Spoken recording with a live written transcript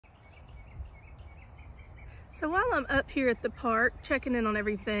So while I'm up here at the park checking in on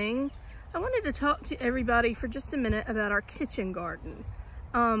everything, I wanted to talk to everybody for just a minute about our kitchen garden.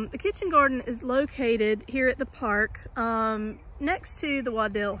 The kitchen garden is located here at the park next to the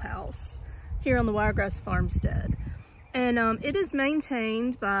Waddell House here on the Wiregrass Farmstead. And it is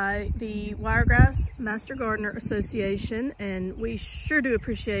maintained by the Wiregrass Master Gardener Association, and we sure do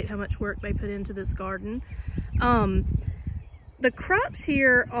appreciate how much work they put into this garden. The crops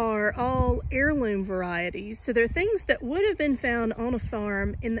here are all heirloom varieties, so they're things that would have been found on a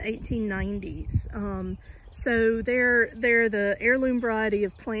farm in the 1890s. So they're the heirloom variety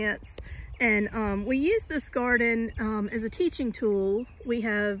of plants, and we use this garden as a teaching tool. We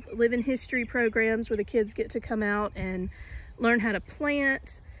have living history programs where the kids get to come out and learn how to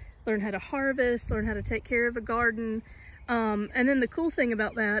plant, learn how to harvest, learn how to take care of a garden. And then the cool thing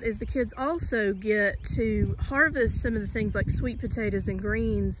about that is the kids also get to harvest some of the things like sweet potatoes and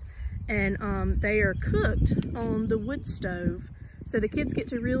greens, and they are cooked on the wood stove. So the kids get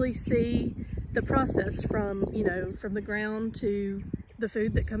to really see the process from the ground to the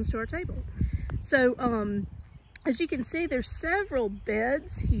food that comes to our table. So as you can see, there's several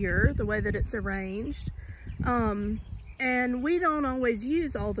beds here, the way that it's arranged. And we don't always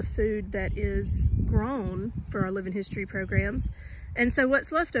use all the food that is grown for our living history programs. And so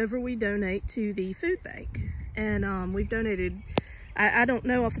what's left over, we donate to the food bank. And we've donated, I don't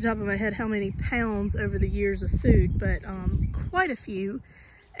know off the top of my head how many pounds over the years of food, but quite a few.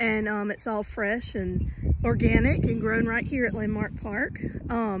 And it's all fresh and organic and grown right here at Landmark Park.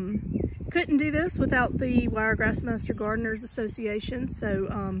 Couldn't do this without the Wiregrass Master Gardeners Association.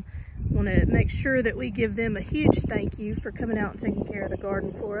 So want to make sure that we give them a huge thank you for coming out and taking care of the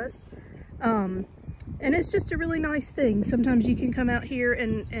garden for us. And it's just a really nice thing. Sometimes you can come out here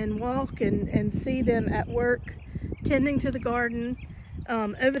and walk and see them at work tending to the garden.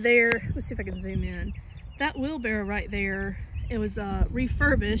 Over there, let's see if I can zoom in. That wheelbarrow right there, it was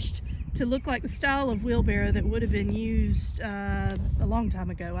refurbished to look like the style of wheelbarrow that would have been used a long time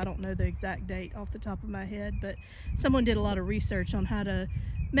ago. I don't know the exact date off the top of my head, but someone did a lot of research on how to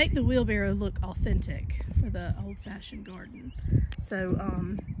make the wheelbarrow look authentic for the old-fashioned garden. So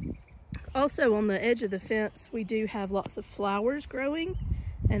also on the edge of the fence, we do have lots of flowers growing,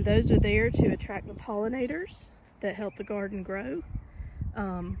 and those are there to attract the pollinators that help the garden grow.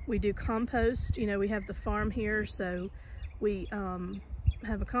 We do compost. We have the farm here, so we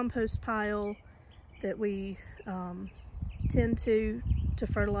have a compost pile that we tend to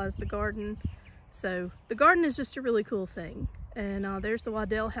fertilize the garden. So the garden is just a really cool thing. And there's the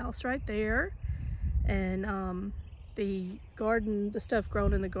Waddell House right there. And the stuff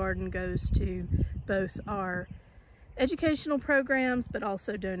grown in the garden goes to both our educational programs, but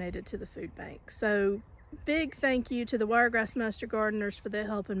also donated to the food bank. So big thank you to the Wiregrass Master Gardeners for their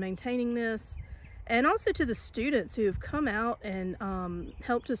help in maintaining this, and also to the students who have come out and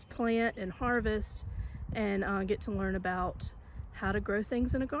helped us plant and harvest and get to learn about how to grow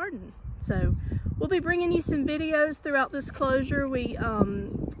things in a garden. So we'll be bringing you some videos throughout this closure. We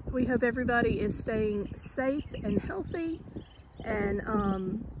hope everybody is staying safe and healthy, and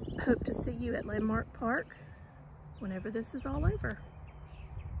hope to see you at Landmark Park whenever this is all over.